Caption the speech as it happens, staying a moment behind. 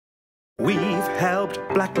We've helped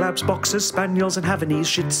Black Labs, Boxers, Spaniels and Havanese,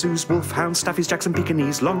 Shih Tzus, Wolfhounds, Staffies, Jacks and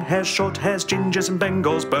Pekingese, Long hairs, Short hairs, Gingers and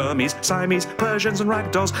Bengals, Burmese, Siamese, Persians and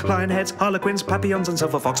Ragdolls, Lionheads, Harlequins, Papillons and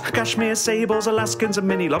Silver Fox, Kashmir, Sables, Alaskans and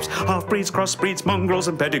Mini-Lops, Half-breeds, Crossbreeds, Mongrels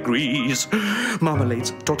and Pedigrees,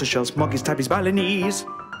 Marmalades, Tortoiseshells, Moggies, Tabbies, Balinese.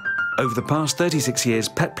 Over the past 36 years,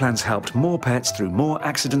 Pet Plan's helped more pets through more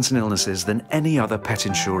accidents and illnesses than any other pet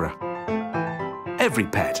insurer. Every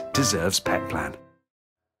pet deserves Pet Plan.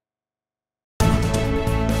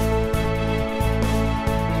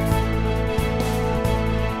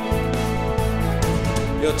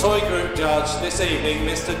 Your toy group judge this evening,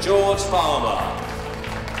 Mr. George Farmer.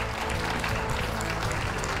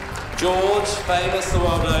 George, famous the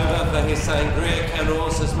world over for his sangria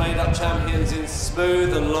kennels, has made up champions in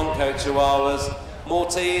smooth and long coat chihuahuas,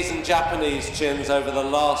 Maltese and Japanese chins over the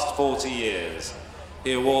last 40 years.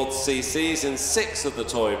 He awards CCs in 6 of the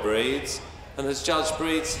toy breeds and has judged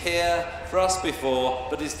breeds here for us before,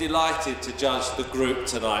 but is delighted to judge the group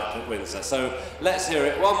tonight at Windsor. So let's hear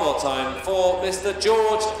it one more time for Mr.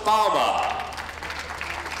 George Farmer.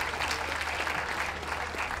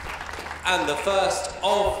 And the first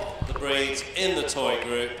of the breeds in the toy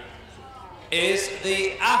group is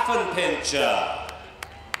the Affenpinscher.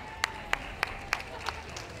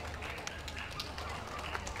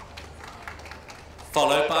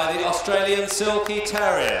 Followed by the Australian Silky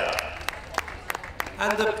Terrier,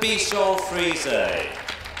 and the Bichon Frise,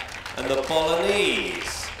 and the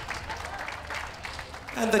Bolognese,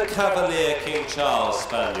 and the Cavalier King Charles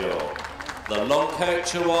Spaniel, the long coat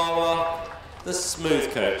Chihuahua, the smooth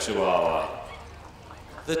coat Chihuahua,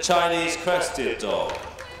 the Chinese Crested dog,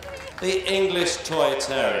 the English Toy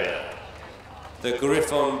Terrier, the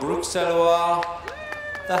Griffon Bruxellois,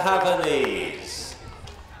 the Havanese,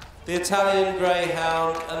 the Italian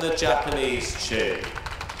Greyhound and the Japanese Chin,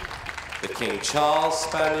 the King Charles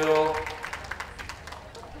Spaniel,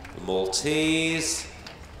 the Maltese,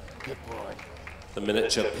 the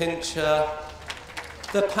Miniature Pinscher,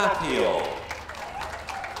 the Papillon,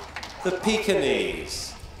 the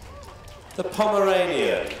Pekingese, the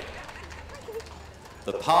Pomeranian,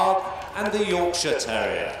 the Pug and the Yorkshire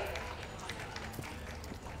Terrier.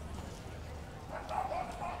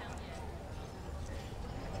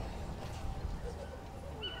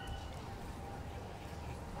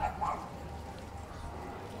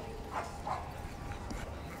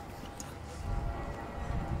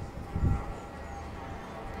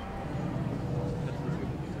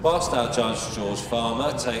 Whilst our judge, George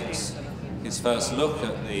Farmer, takes his first look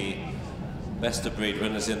at the best of breed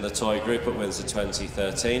winners in the toy group at Windsor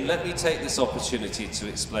 2013, let me take this opportunity to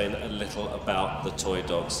explain a little about the toy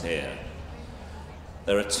dogs here.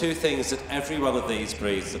 There are 2 things that every one of these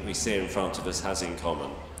breeds that we see in front of us has in common.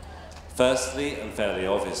 Firstly, and fairly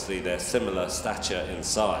obviously, they're similar stature in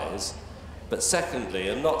size, but secondly,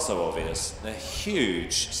 and not so obvious, they're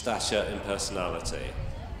huge stature in personality.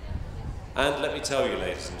 And let me tell you,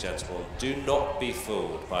 ladies and gentlemen, do not be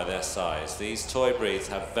fooled by their size. These toy breeds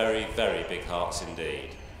have very, very big hearts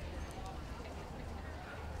indeed.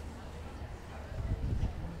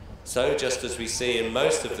 So, just as we see in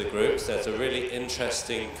most of the groups, there's a really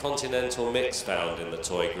interesting continental mix found in the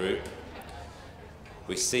toy group.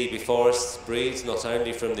 We see before us breeds not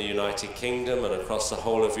only from the United Kingdom and across the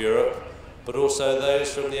whole of Europe, but also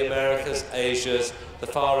those from the Americas, Asias, the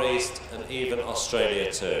Far East, and even Australia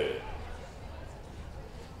too.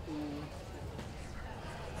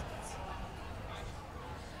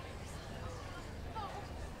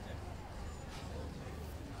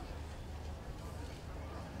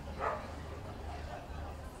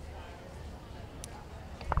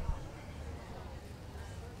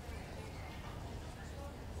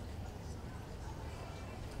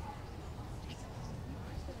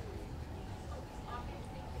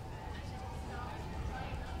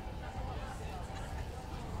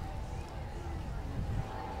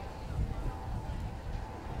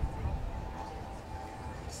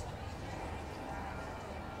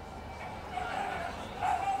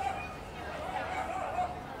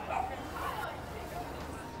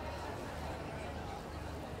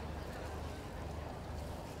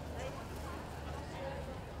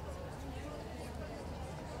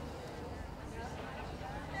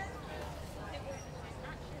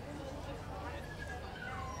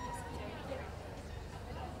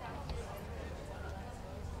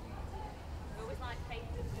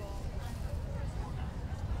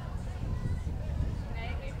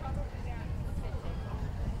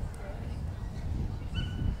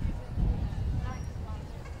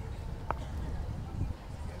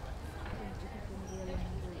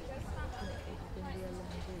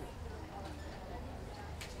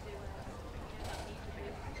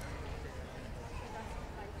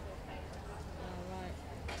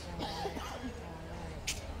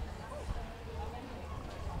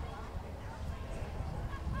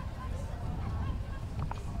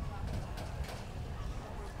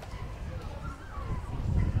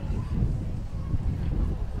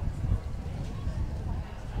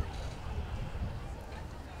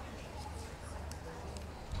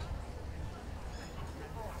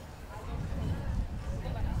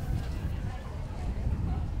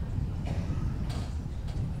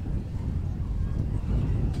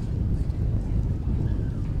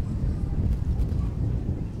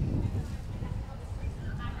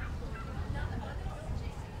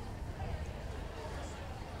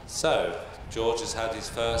 So, George has had his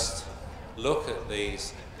first look at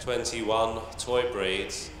these 21 toy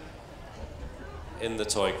breeds in the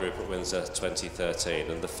toy group at Windsor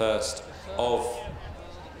 2013, and the first of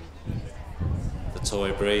the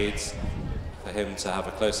toy breeds for him to have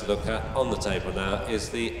a closer look at on the table now is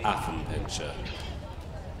the Affenpinscher.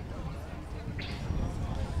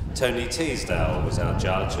 Tony Teasdale was our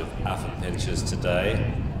judge of Affenpinschers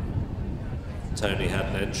today. Tony had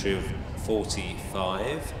an entry of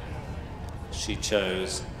 45. She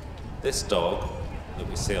chose this dog that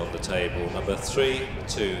we see on the table, number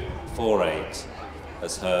 3248,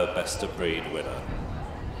 as her best of breed winner.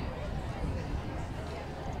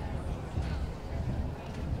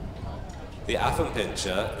 The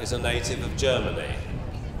Affenpinscher is a native of Germany.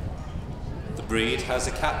 The breed has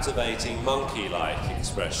a captivating monkey-like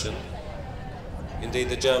expression. Indeed,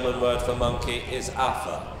 the German word for monkey is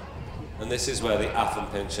Affe, and this is where the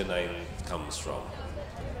Affenpinscher name comes from.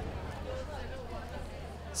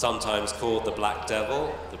 Sometimes called the Black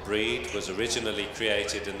Devil, the breed was originally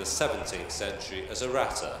created in the 17th century as a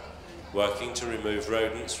ratter, working to remove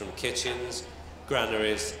rodents from kitchens,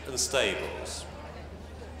 granaries and stables.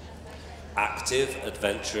 Active,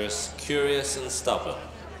 adventurous, curious and stubborn.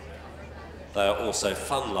 They are also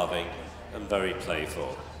fun-loving and very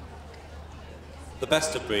playful. The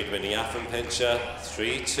best of breed winning Affenpinscher,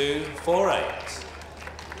 3248.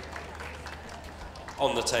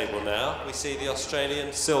 On the table now, we see the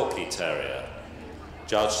Australian Silky Terrier,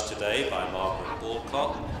 judged today by Margaret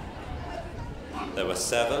Balcott. There were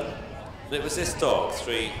 7, and it was this dog,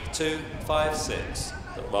 3256,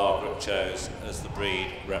 that Margaret chose as the breed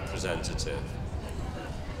representative.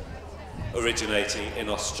 Originating in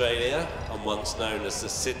Australia and once known as the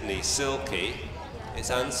Sydney Silky, its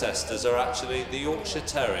ancestors are actually the Yorkshire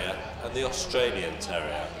Terrier and the Australian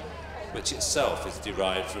Terrier, which itself is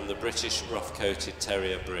derived from the British rough-coated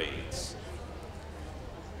terrier breeds.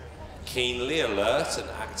 Keenly alert and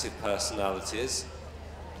active personalities,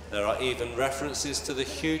 there are even references to the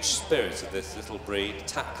huge spirit of this little breed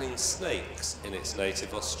tackling snakes in its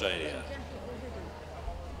native Australia.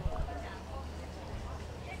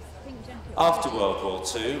 After World War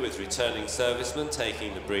II, with returning servicemen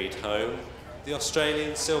taking the breed home, the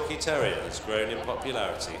Australian Silky Terrier has grown in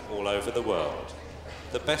popularity all over the world.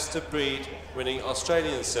 The best of breed winning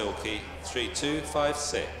Australian Silky,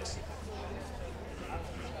 3256.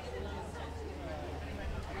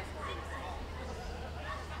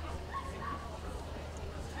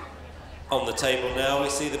 On the table now we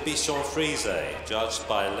see the Bichon Frise, judged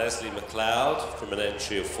by Leslie MacLeod from an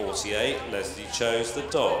entry of 48. Leslie chose the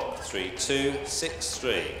dog,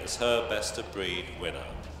 3263, as her best of breed winner.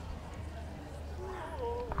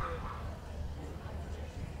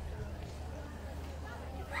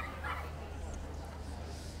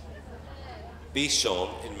 Bichon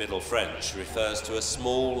in Middle French refers to a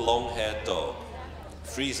small, long-haired dog.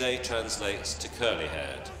 Frise translates to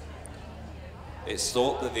curly-haired. It's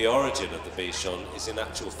thought that the origin of the Bichon is in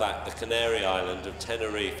actual fact the Canary island of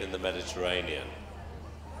Tenerife in the Mediterranean.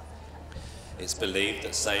 It's believed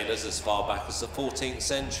that sailors as far back as the 14th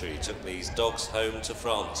century took these dogs home to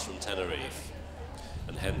France from Tenerife,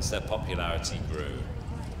 and hence their popularity grew.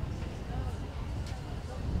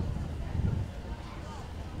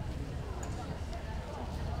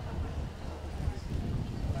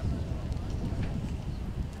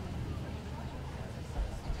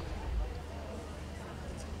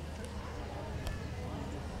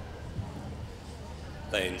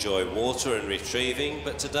 They enjoy water and retrieving,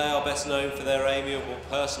 but today are best known for their amiable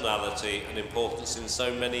personality and importance in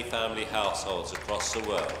so many family households across the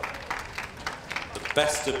world. The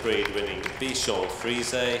best of breed winning Bichon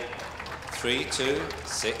Frise,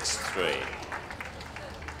 3263.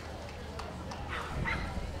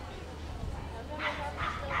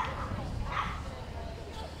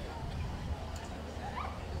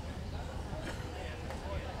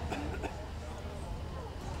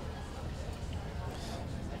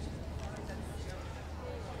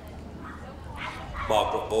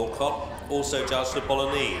 Margaret Balcott also judged the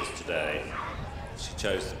Bolognese today. She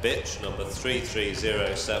chose the bitch, number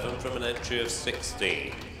 3307, from an entry of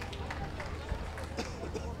 16.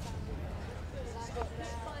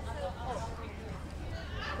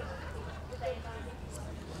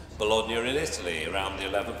 Bologna in Italy, around the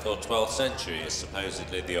 11th or 12th century, is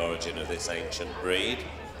supposedly the origin of this ancient breed.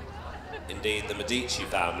 Indeed, the Medici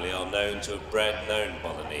family are known to have bred known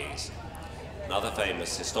Bolognese. And other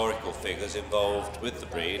famous historical figures involved with the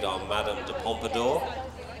breed are Madame de Pompadour,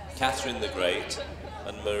 Catherine the Great,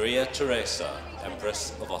 and Maria Theresa,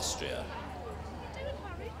 Empress of Austria.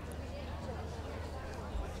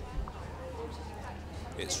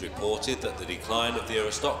 It's reported that the decline of the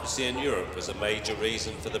aristocracy in Europe was a major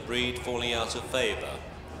reason for the breed falling out of favour.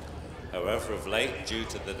 However, of late, due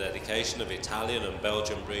to the dedication of Italian and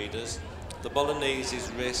Belgian breeders, the Bolognese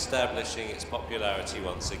is re-establishing its popularity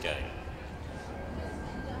once again.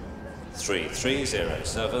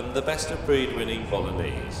 3307, the best of breed winning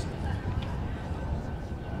Bolognese.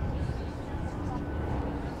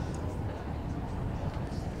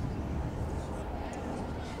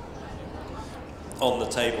 On the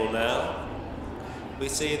table now, we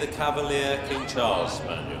see the Cavalier King Charles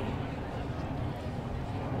Spaniel.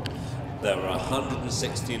 There were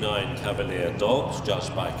 169 Cavalier dogs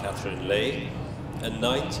judged by Catherine Lee and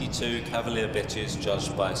 92 Cavalier bitches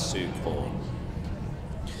judged by Sue Corn.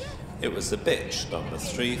 It was the bitch, number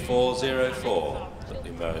 3404, that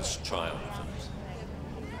emerged triumphant.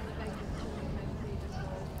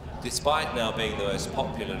 Despite now being the most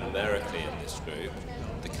popular numerically in this group,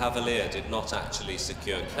 the Cavalier did not actually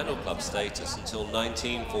secure Kennel Club status until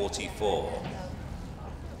 1944.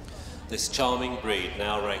 This charming breed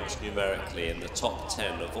now ranks numerically in the top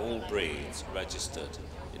 10 of all breeds registered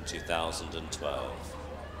in 2012.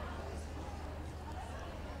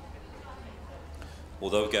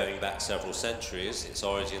 Although going back several centuries, its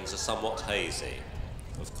origins are somewhat hazy.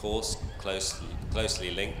 Of course,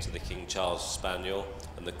 closely linked to the King Charles Spaniel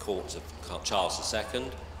and the court of Charles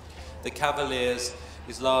II, the Cavalier's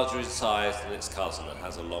is larger in size than its cousin and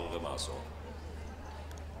has a longer muzzle.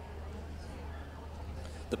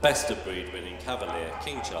 The best of breed winning Cavalier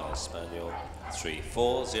King Charles Spaniel,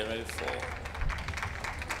 3404.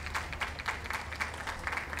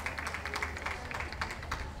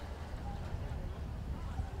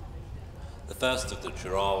 The first of the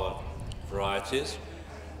Chihuahua varieties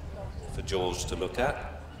for George to look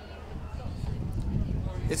at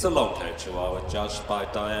is the long-coat Chihuahua judged by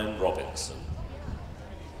Diane Robinson.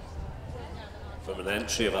 From an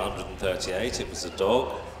entry of 138, it was a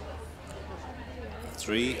dog,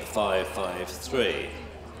 3553,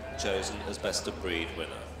 chosen as best of breed winner.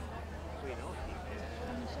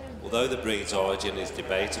 Although the breed's origin is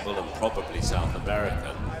debatable and probably South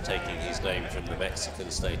American, taking his name from the Mexican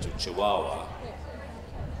state of Chihuahua,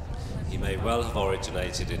 he may well have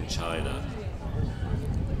originated in China.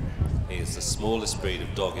 He is the smallest breed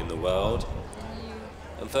of dog in the world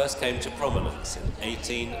and first came to prominence in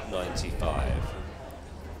 1895.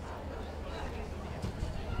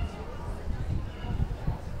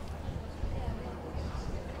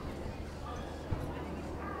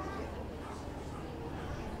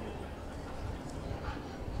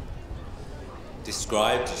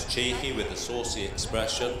 Described as cheeky with a saucy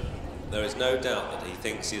expression, there is no doubt that he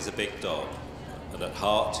thinks he is a big dog, and at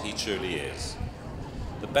heart he truly is.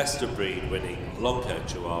 The best of breed winning long-coat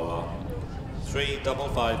Chihuahua,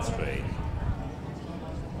 3553.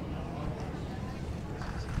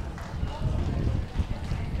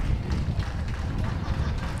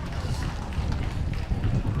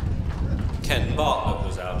 Ken Bartlett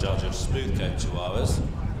was our judge of smooth-coat Chihuahuas.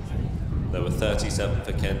 There were 37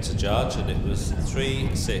 for Ken to judge, and it was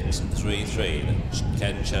 3633 that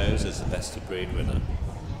Ken chose as the best of breed winner.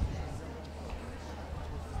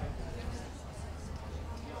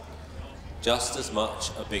 Just as much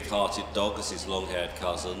a big-hearted dog as his long-haired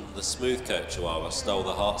cousin, the smooth-coat Chihuahua stole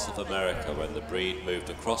the hearts of America when the breed moved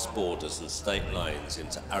across borders and state lines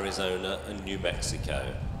into Arizona and New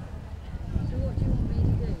Mexico.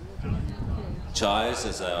 Chis,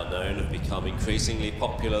 as they are known, have become increasingly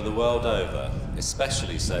popular the world over,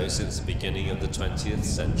 especially so since the beginning of the 20th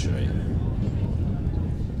century.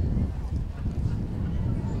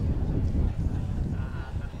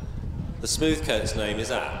 The smooth-coat's name is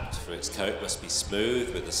apt, for its coat must be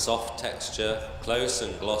smooth with a soft texture, close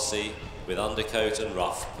and glossy, with undercoat and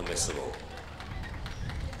ruff permissible.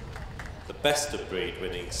 The best of breed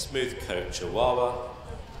winning smooth-coat Chihuahua,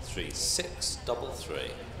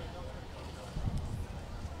 3633.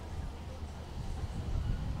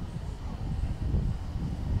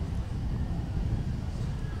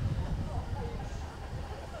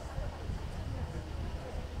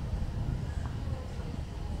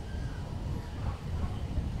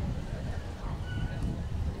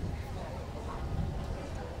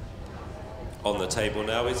 On the table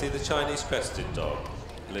now we see the Chinese Crested dog.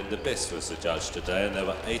 Linda Biss was the judge today, and there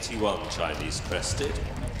were 81 Chinese Crested.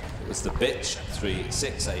 It was the bitch,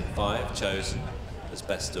 3685, chosen as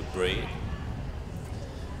best of breed.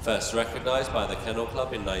 First recognised by the Kennel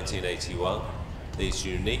Club in 1981, these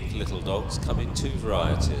unique little dogs come in two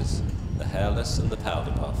varieties, the hairless and the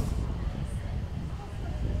powder puff.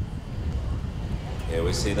 Here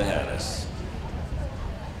we see the hairless.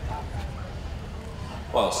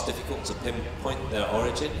 Whilst difficult to pinpoint their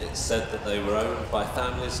origin, it's said that they were owned by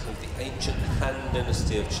families of the ancient Han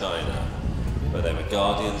dynasty of China, where they were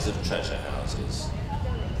guardians of treasure houses.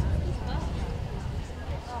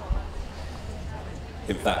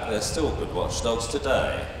 In fact, they're still good watchdogs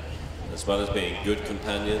today. As well as being good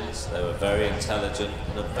companions, they were very intelligent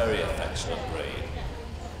and a very affectionate breed.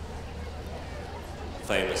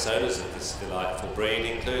 Famous owners of this delightful breed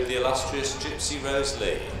include the illustrious Gypsy Rose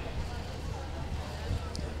Lee,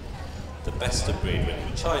 the best of breed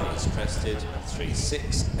winning Chinese Crested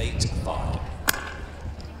 3685.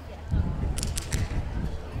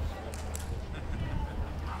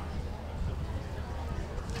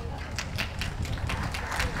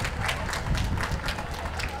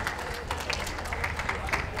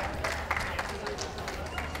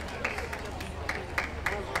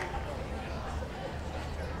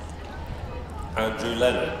 Andrew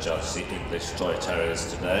Leonard judged the English Toy Terriers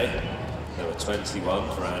today. There were 21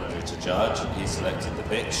 for Andrew to judge, and he selected the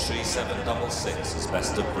bitch 3766 as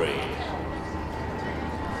best of breed.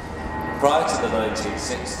 Prior to the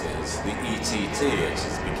 1960s, the ETT,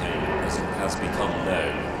 as it has become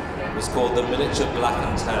known, was called the Miniature Black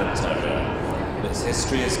and Tan Terrier, and its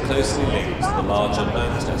history is closely linked to the larger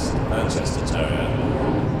Manchester Terrier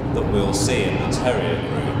that we'll see in the Terrier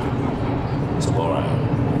group tomorrow.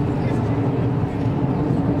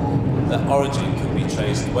 Their origin can be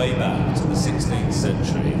traced way back to the 16th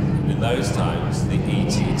century, and in those times the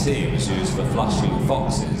ETT was used for flushing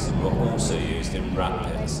foxes and were also used in rat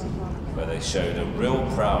pits, where they showed a real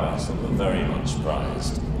prowess and were very much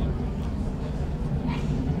prized.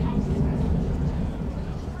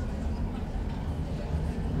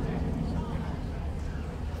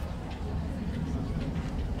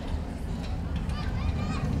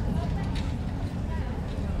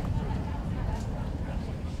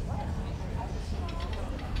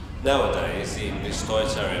 Nowadays, the English Toy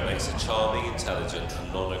Terrier makes a charming, intelligent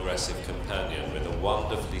and non-aggressive companion with a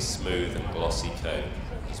wonderfully smooth and glossy coat,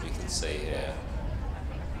 as we can see here.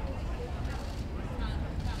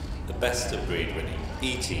 The best of breed winning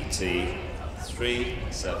ETT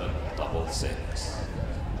 3766.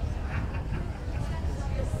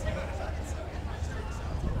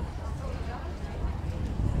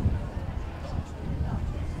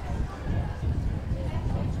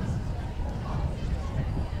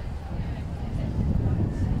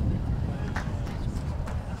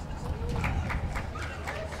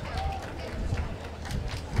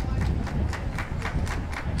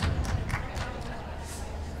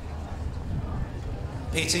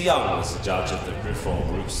 Peter Young was the judge of the Griffon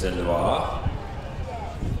Bruxellois.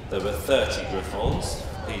 There were 30 Griffons,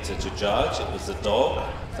 Peter to judge. It was the dog,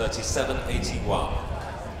 3781,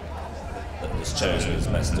 that was chosen as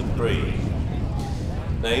best of breed.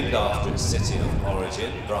 Named after its city of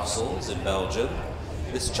origin, Brussels in Belgium,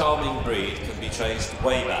 this charming breed can be traced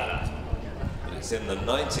way back. But it's in the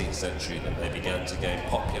 19th century that they began to gain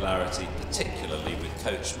popularity, particularly with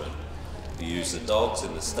coachmen, who used the dogs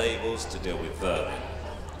in the stables to deal with vermin.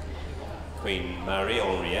 Queen Marie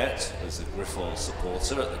Henriette was a Griffon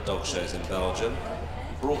supporter at the dog shows in Belgium,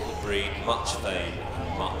 and brought the breed much fame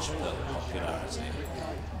and much popularity.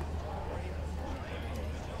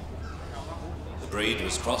 The breed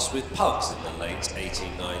was crossed with pugs in the late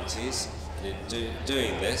 1890s, and in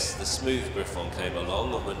doing this, the smooth Griffon came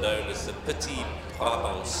along and were known as the Petit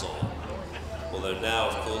Brabançon. Although now,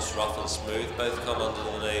 of course, rough and smooth both come under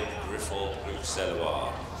the name Griffon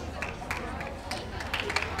Bruxellois.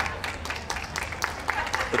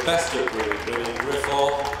 The best of breed winning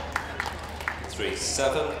Griffon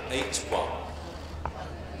 3781.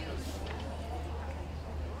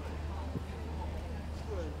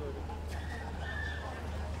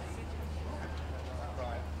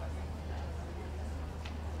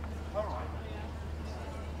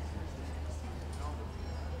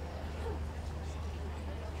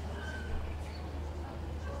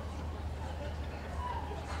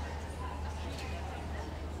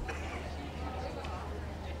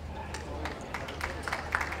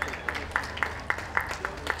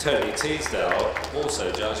 Tony Teasdale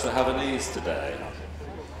also judged the Havanese today.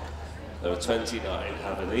 There were 29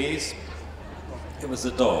 Havanese. It was the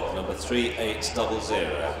dog, number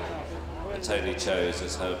 3800, that Tony chose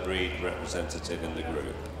as her breed representative in the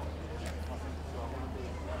group.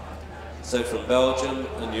 So from Belgium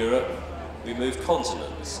and Europe, we move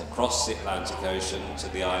continents across the Atlantic Ocean to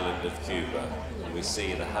the island of Cuba, and we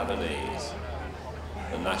see the Havanese,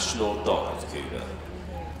 the national dog of Cuba.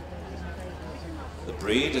 The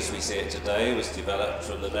breed, as we see it today, was developed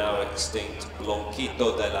from the now extinct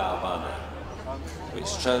Blanquito de la Habana,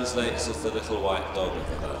 which translates as the little white dog of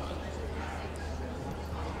Havana.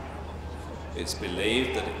 It's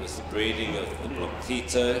believed that it was the breeding of the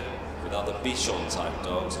Blanquito with other Bichon-type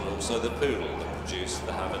dogs, and also the Poodle that produced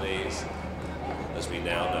the Havanese as we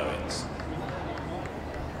now know it.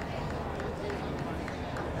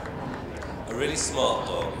 A really smart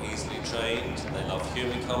dog, easily trained, they love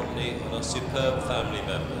human company and are superb family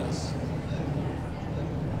members.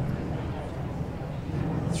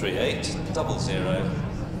 3800,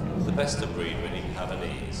 the best of breed winning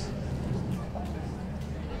Havanese.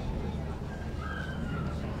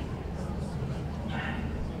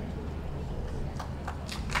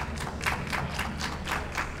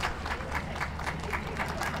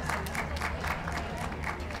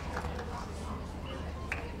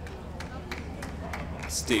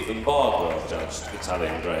 Stephen Bardwell judged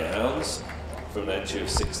Italian Greyhounds. From an entry of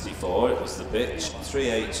 64, it was the bitch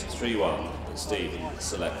 3831 that Stephen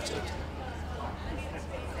selected.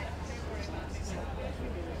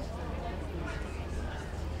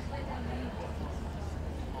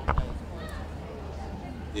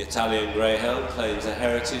 The Italian Greyhound claims a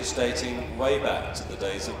heritage dating way back to the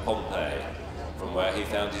days of Pompeii, from where he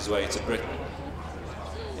found his way to Britain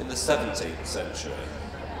in the 17th century.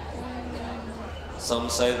 Some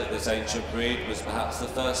say that this ancient breed was perhaps the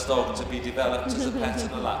first dog to be developed as a pet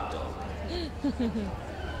and a lapdog.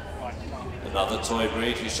 Another toy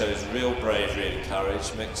breed who shows real bravery and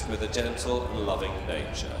courage mixed with a gentle and loving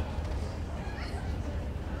nature.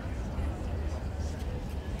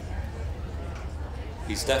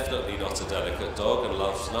 He's definitely not a delicate dog and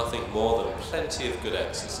loves nothing more than plenty of good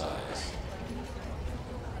exercise.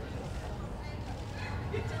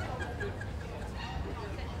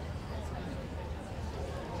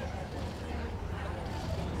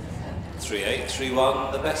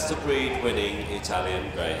 3831, the best of breed winning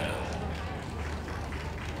Italian Greyhound.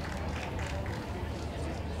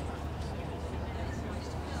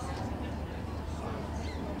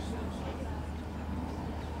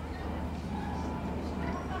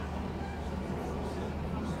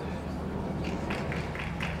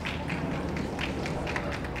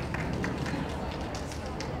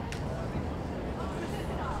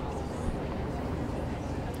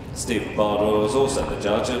 Stephen Bardwell was also the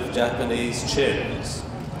judge of Japanese chins.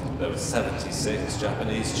 There were 76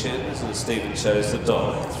 Japanese chins, and Stephen chose the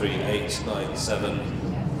dog 3897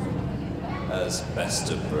 as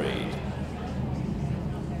best of breed.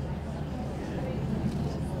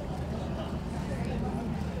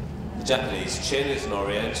 The Japanese chin is an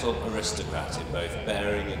Oriental aristocrat in both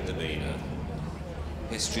bearing and demeanour.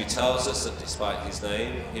 History tells us that despite his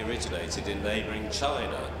name, he originated in neighbouring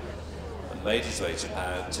China and made his way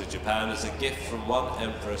to Japan as a gift from one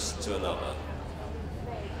empress to another.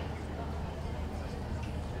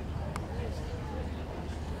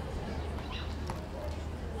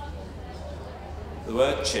 The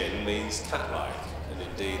word chin means cat-like, and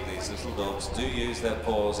indeed these little dogs do use their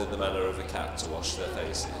paws in the manner of a cat to wash their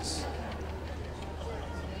faces.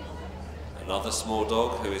 Another small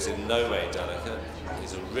dog who is in no way delicate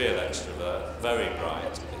is a real extrovert, very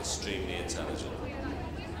bright, and extremely intelligent.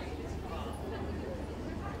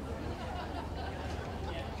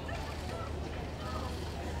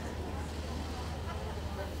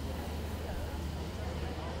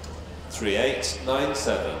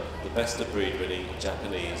 .3897, the best of breed winning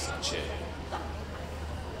Japanese chin.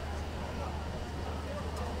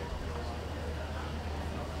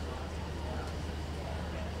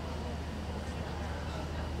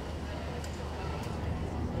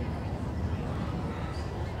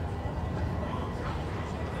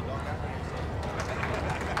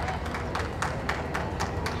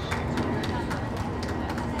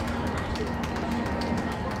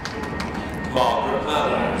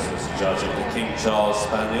 Judge of the King Charles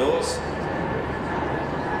Spaniels.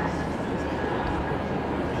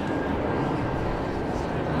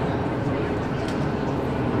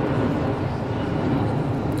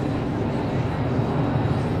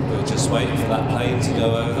 We're just waiting for that plane to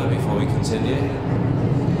go over before we continue.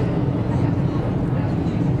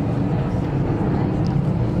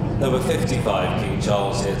 There were 55 King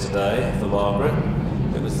Charles here today for Margaret.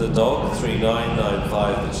 It was the dog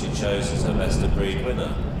 3995 that she chose as her best of breed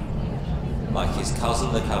winner. Like his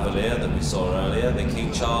cousin, the Cavalier, that we saw earlier, the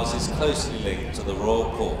King Charles is closely linked to the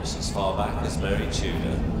royal courts as far back as Mary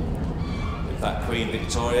Tudor. In fact, Queen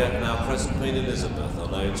Victoria and our present Queen Elizabeth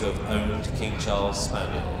are known to have owned King Charles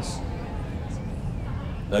Spaniels.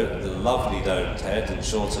 Note the lovely domed head and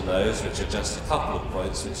shorter nose, which are just a couple of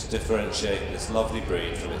points which differentiate this lovely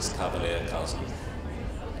breed from its Cavalier cousin.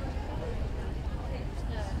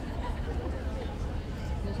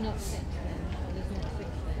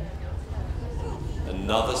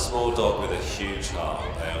 Another small dog with a huge heart.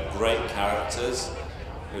 They are great characters,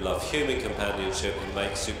 who love human companionship and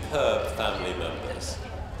make superb family members.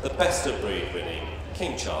 The best of breed winning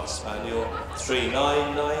King Charles Spaniel,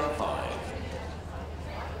 3995.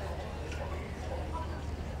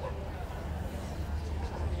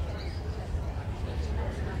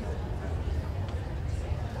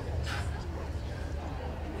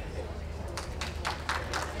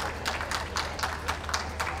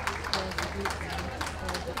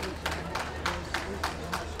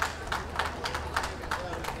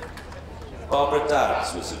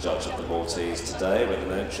 Diaz was the judge of the Maltese today with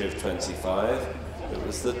an entry of 25. It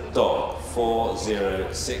was the dog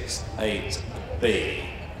 4068B,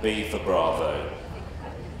 B for Bravo,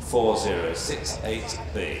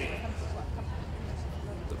 4068B,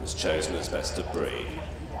 that was chosen as best of breed.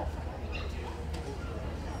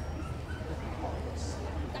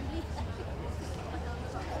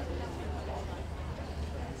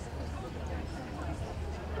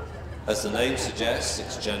 As the name suggests,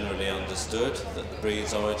 it's generally understood that the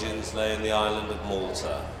breed's origins lay in the island of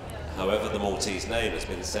Malta. However, the Maltese name has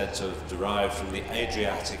been said to have derived from the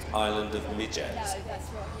Adriatic island of Mijet,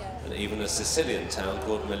 and even a Sicilian town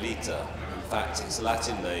called Melita. In fact, its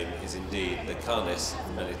Latin name is indeed the Canis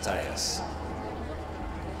Melitaeus.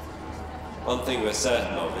 One thing we're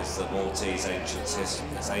certain of is that Maltese ancient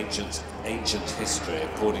history.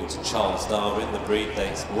 According to Charles Darwin, the breed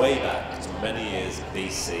dates way back to many years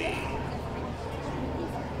BC.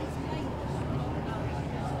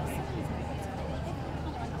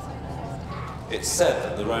 It's said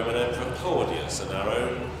that the Roman Emperor Claudius and our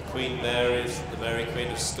own Queen Mary, the Mary Queen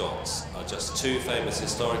of Scots, are just two famous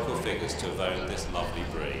historical figures to have owned this lovely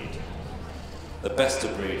breed. The best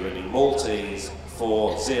of breed winning Maltese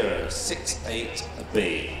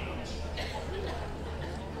 4068B.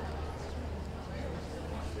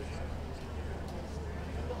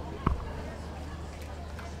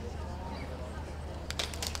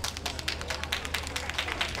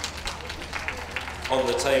 On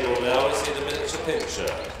the table now is the miniature pincher.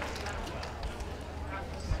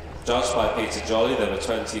 Judged by Peter Jolly, there were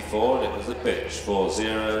 24 and it was the bitch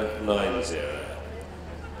 4090.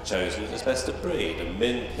 Chosen as best of breed, and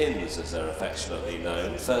Min Pins, as they're affectionately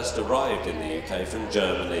known, first arrived in the UK from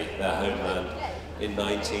Germany, their homeland, in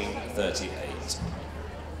 1938.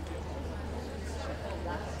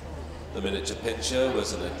 The miniature pincher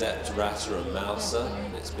was an adept ratter and mouser,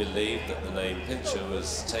 and it's believed that the name pincher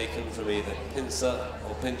was taken from either pincer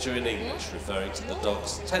or pincher in English, referring to the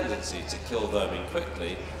dog's tendency to kill vermin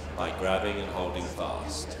quickly by grabbing and holding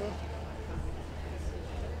fast.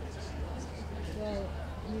 Well,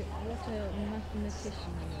 what a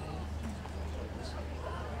mathematician you are.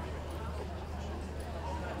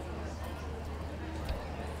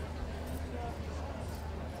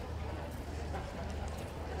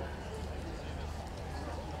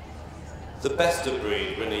 The best of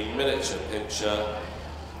breed winning miniature pincher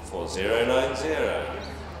 4090.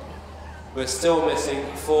 We're still missing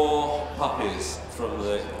 4 puppies from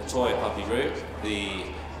the toy puppy group, the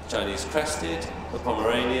Chinese Crested, the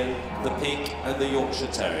Pomeranian, the Peak and the Yorkshire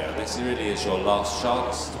Terrier. This really is your last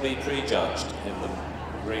chance to be prejudged in the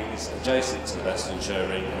rings adjacent to the best in show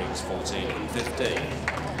ring, rings 14 and 15.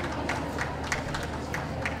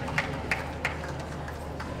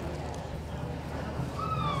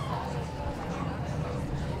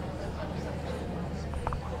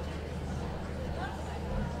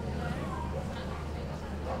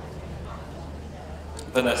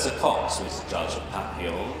 Vanessa Cox was the judge of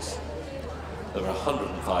Papillons. There were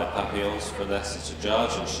 105 Papillons for Vanessa to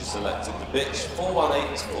judge, and she selected the bitch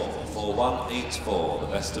 4184, the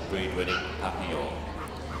best of breed winning Papillon.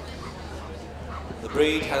 The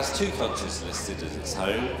breed has 2 countries listed as its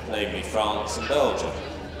home, namely France and Belgium,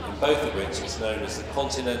 in both of which it's known as the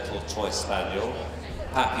Continental Toy Spaniel,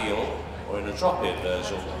 Papillon, or in a drop-eared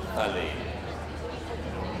version, Faline.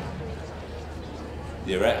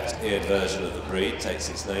 The erect-eared version of the breed takes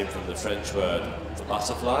its name from the French word for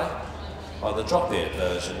butterfly, while the drop-eared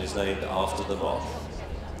version is named after the moth.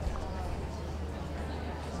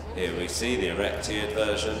 Here we see the erect-eared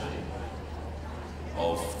version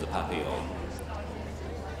of the Papillon.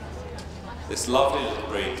 This lovely little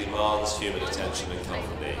breed demands human attention and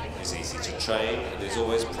company, is easy to train, and is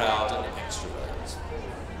always proud and extrovert.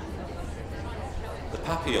 The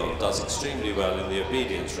Papillon does extremely well in the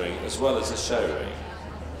obedience ring as well as the show ring.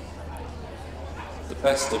 The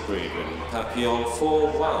best of breed winning Papillon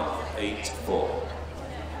 4184.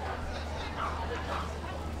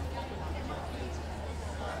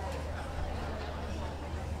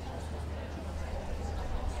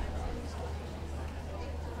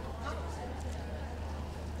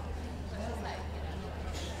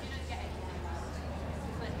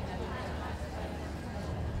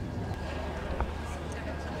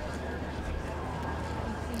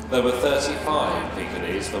 There were 35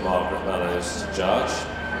 Pekingese for Margaret Mallows to judge.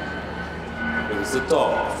 It was the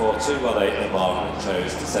dog, 4218, that Margaret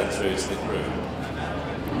chose to send through to the group.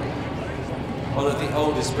 One of the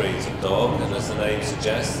oldest breeds of dog, and as the name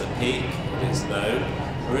suggests, the Pek, it's known,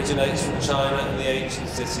 originates from China and the ancient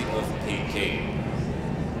city of Peking.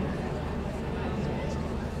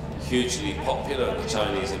 Hugely popular at the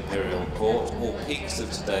Chinese imperial court, all Peks of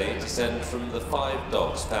today descend from the 5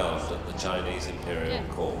 dogs found at the Chinese imperial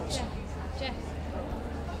court.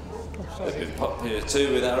 They've been popular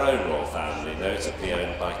too with our own royal family, notably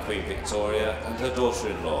owned by Queen Victoria and her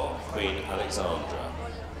daughter-in-law, Queen Alexandra.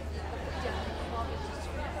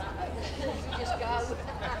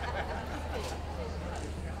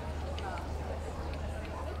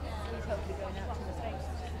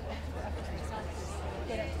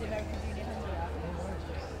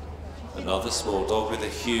 Another small dog with a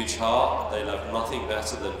huge heart. They love nothing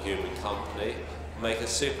better than human company, make a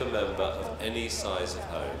super member of any size of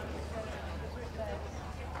home.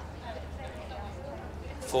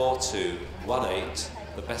 4218,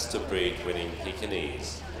 the best of breed winning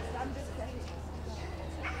Pekingese.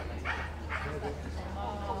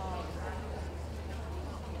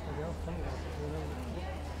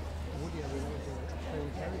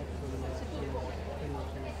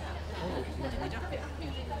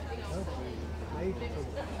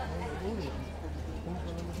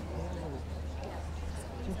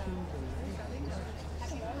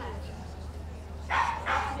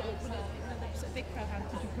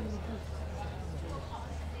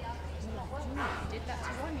 Did that to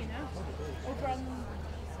one, you know, over on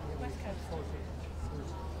the West Coast.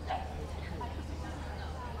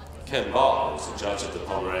 Ken Bartlett was the judge of the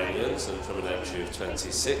Pomeranians, and from an entry of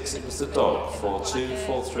 26, it was the dog,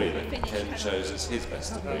 4243, that Ken chose as his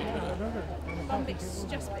best of breed winner.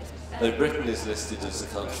 Though Britain is listed as the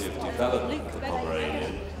country of development of the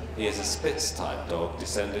Pomeranian, he is a Spitz-type dog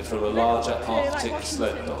descended from a larger Arctic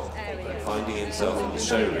sled dog, finding himself in the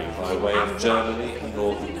showroom by way of Germany and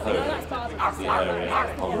northern Poland, the area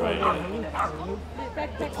of Pomerania.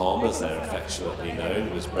 The Pom, as they're affectionately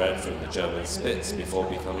known, was bred from the German Spitz before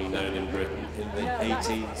becoming known in Britain in the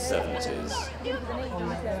 1870s.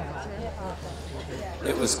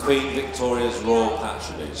 It was Queen Victoria's royal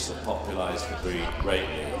patronage that popularised the breed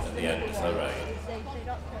greatly at the end of her reign.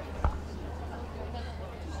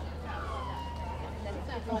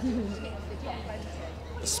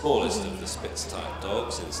 The smallest of the Spitz-type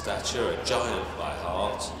dogs in stature, a giant by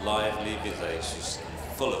heart, lively, vivacious,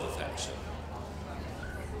 and full of affection.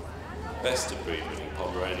 Best of breed winning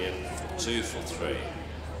Pomeranian from 243.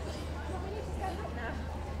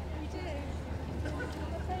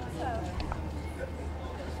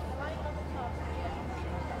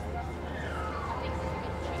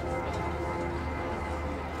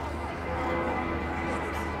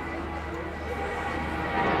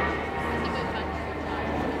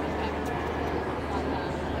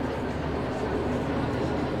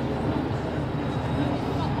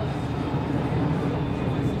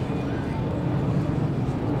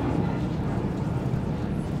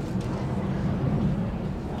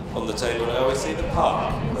 On the table now we see the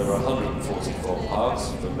pug. There were 144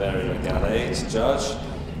 pugs for Mary McGalley to judge.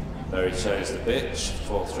 Mary chose the bitch,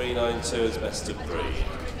 4392 as best of breed.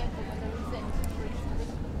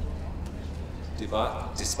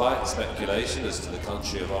 Despite speculation as to the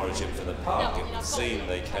country of origin for the pug, it would seem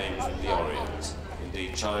they came from the Orient.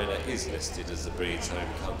 Indeed, China is listed as the breed's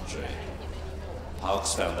home country.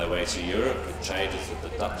 Pugs found their way to Europe with traders of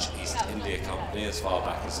the Dutch East India Company as far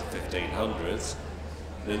back as the 1500s.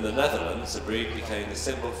 And in the Netherlands, the breed became the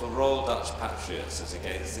symbol for Royal Dutch patriots as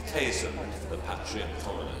against the Kazan, the patriot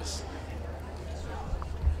commoners.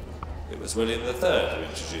 It was William III who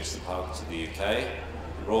introduced the pug to the UK,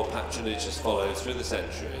 and royal patronage has followed through the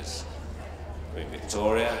centuries. Queen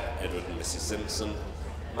Victoria, Edward and Mrs Simpson,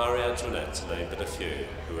 Marie Antoinette to name but a few,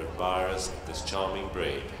 who were admirers of this charming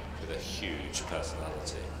breed with a huge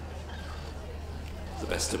personality. The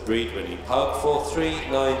best of breed winning pug,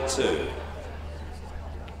 4392.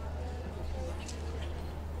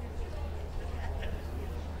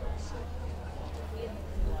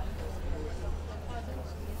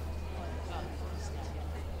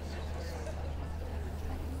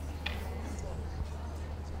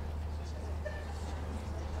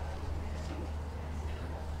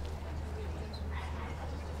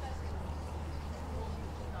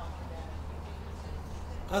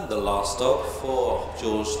 And the last dog for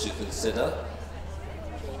George to consider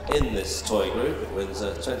in this toy group at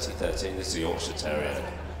Windsor 2013 is the Yorkshire Terrier.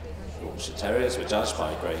 Yorkshire Terriers were judged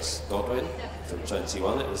by Grace Godwin. From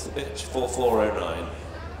 21 it was the bitch, 4409,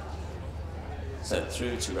 sent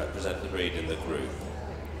through to represent the breed in the group.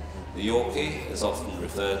 The Yorkie, as often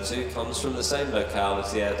referred to, comes from the same locale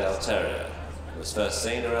as the Airedale Terrier. It was first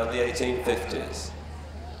seen around the 1850s.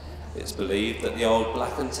 It's believed that the old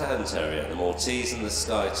Black and Tan Terrier, the Maltese and the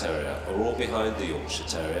Skye Terrier are all behind the Yorkshire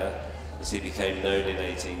Terrier, as he became known in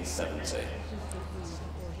 1870.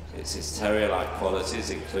 It's his terrier-like qualities,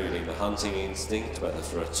 including the hunting instinct, whether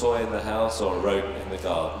for a toy in the house or a rodent in the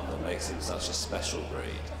garden, that makes him such a special breed.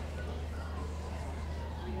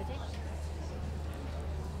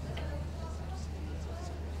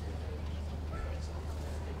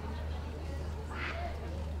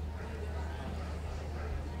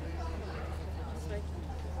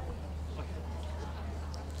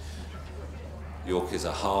 Yorkies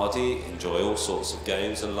are hardy, enjoy all sorts of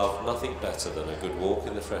games and love nothing better than a good walk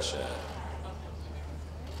in the fresh air.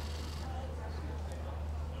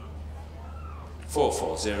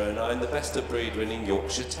 4409, the best of breed winning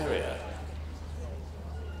Yorkshire Terrier.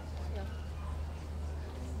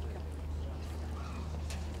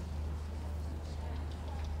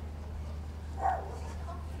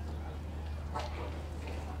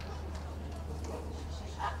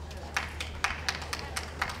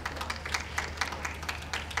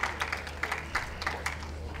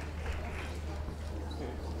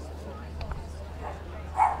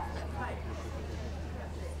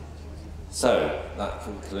 So, that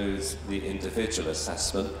concludes the individual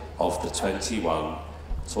assessment of the 21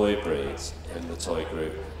 toy breeds in the toy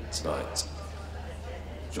group tonight.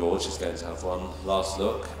 George is going to have one last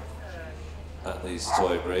look at these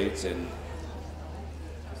toy breeds in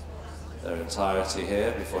their entirety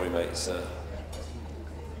here before he makes a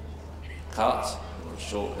cut or a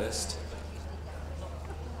short list.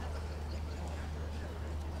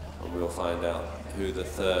 And we'll find out who the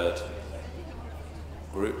third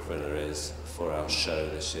group winner is for our show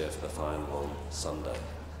this year for the final on Sunday.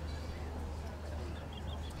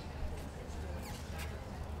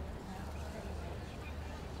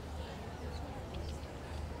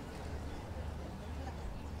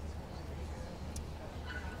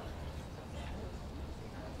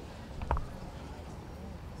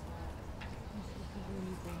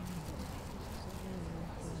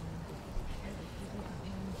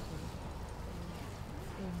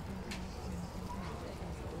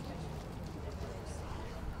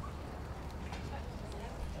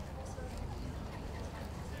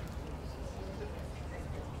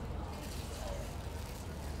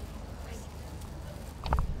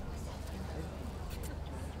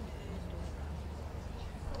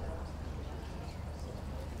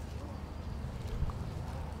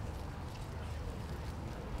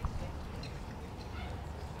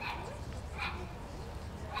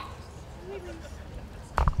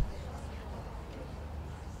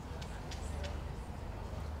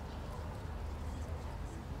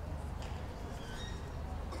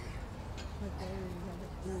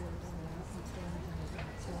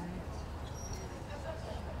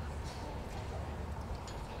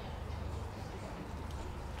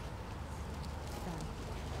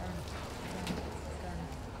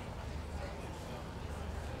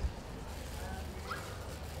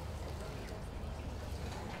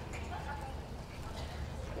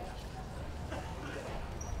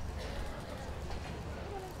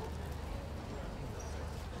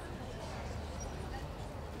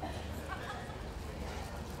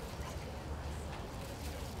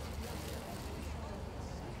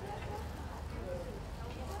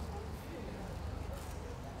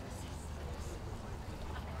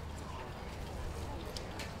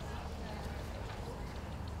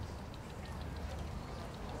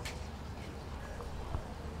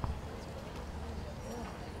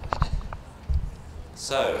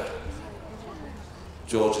 So,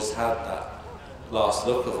 George has had that last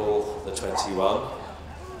look of all the 21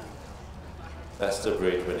 best of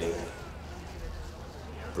breed winning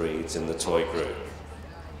breeds in the toy group.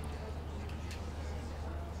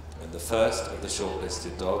 And the first of the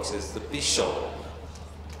shortlisted dogs is the Bichon,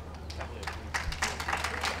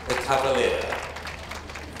 the Cavalier,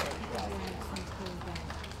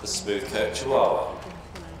 the smooth-coat Chihuahua,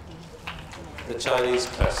 the Chinese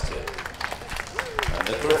Crested, and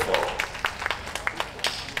the Griffon.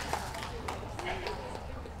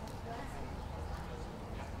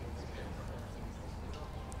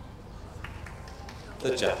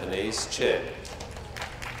 The Japanese Chin,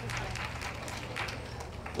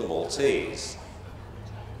 the Maltese,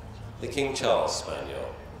 the King Charles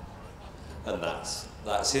Spaniel, and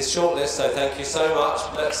that's his shortlist. So thank you so much.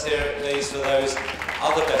 Let's hear it, please, for those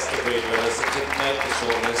other best of breed winners that didn't make the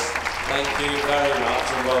shortlist. Thank you very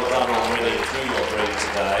much, and well done on winning through your breed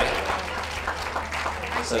today.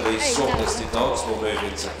 So these shortlisted dogs will move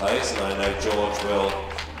into place, and I know George will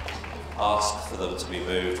ask for them to be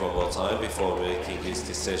moved one more time before making his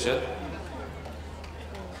decision.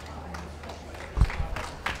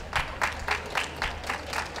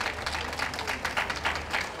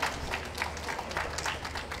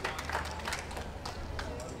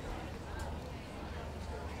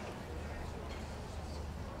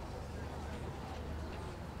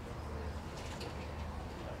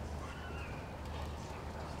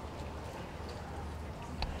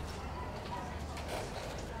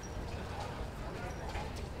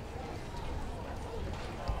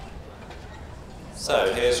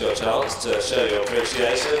 So here's your chance to show your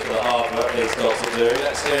appreciation for the hard work these dogs are doing.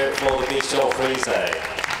 Let's hear it for the Bichon Frise.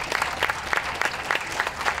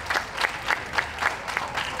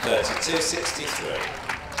 32.63.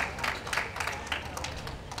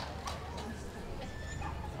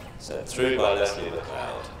 Sent through by Leslie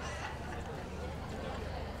McLeod.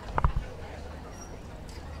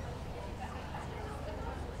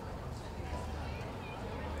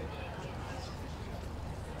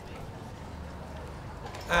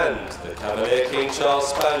 And the Cavalier King Charles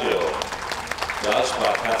Spaniel, judged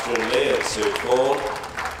by Catherine Lee and Sue Vaughan,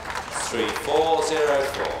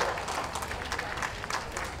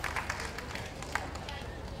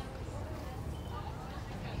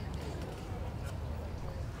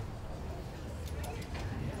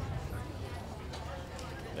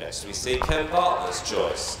 Next we see Ken Bartler's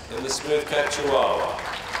choice in the Smooth Coat Chihuahua,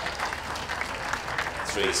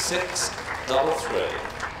 3.633.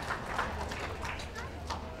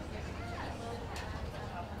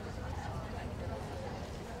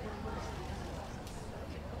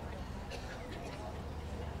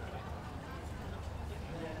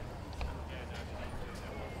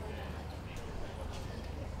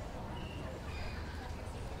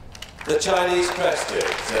 The Chinese Crested,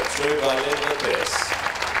 sent through by Linda Biss,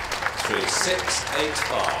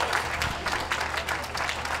 3.685.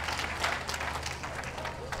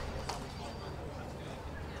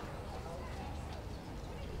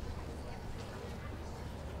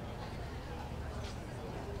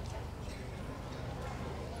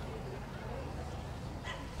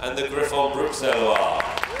 And the Griffon Bruxellois,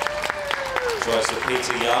 choice of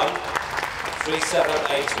Peter Young,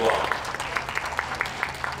 3.781.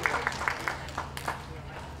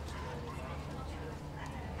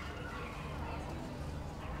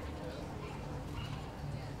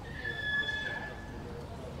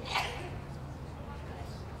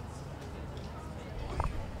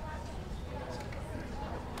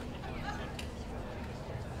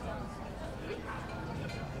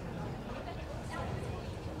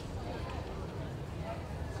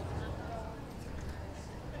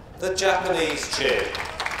 The Japanese Chin.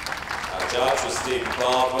 Our judge was Stephen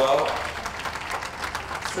Bardwell,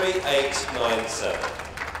 3.897.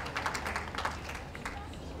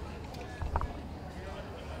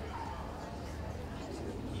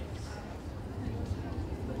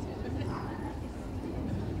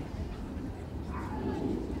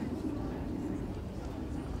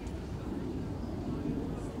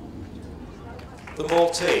 The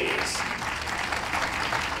Maltese.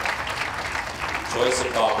 Choice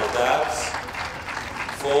of Barbara Dabbs,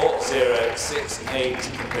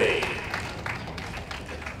 4068B.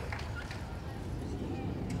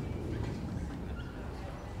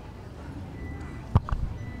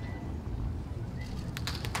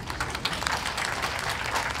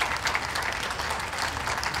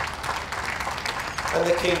 And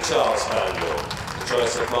the King Charles Spaniel, the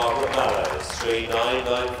choice of Margaret Mallows,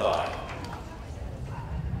 3995.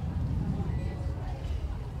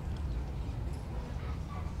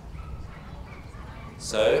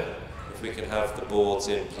 So, if we can have the boards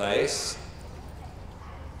in place.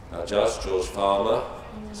 Our judge, George Farmer,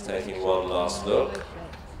 is taking one last look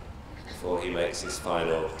before he makes his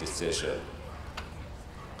final decision.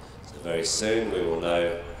 So very soon we will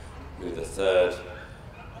know who the third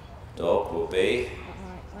dog will be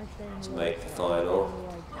to make the final.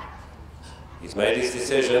 He's made his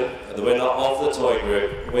decision, and the winner of the toy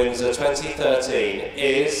group, Windsor 2013,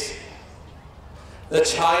 is the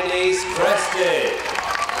Chinese Crested.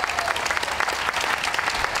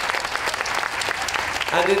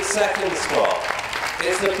 And in second spot,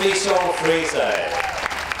 it's the Bichon Frise.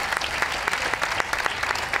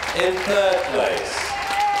 In third place,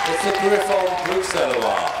 it's the Griffon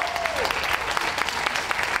Bruxellois.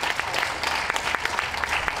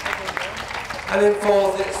 And in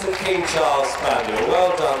fourth, it's the King Charles Spaniel.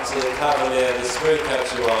 Well done to the Cavalier, the Smooth Coat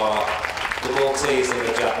Chihuahua, the Maltese and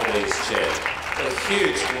the Japanese Chin. A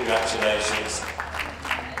huge congratulations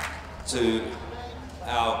to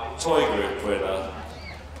our toy group winner.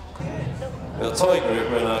 The toy group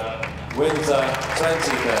winner, Windsor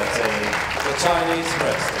 2013, the Chinese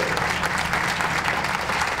Crested.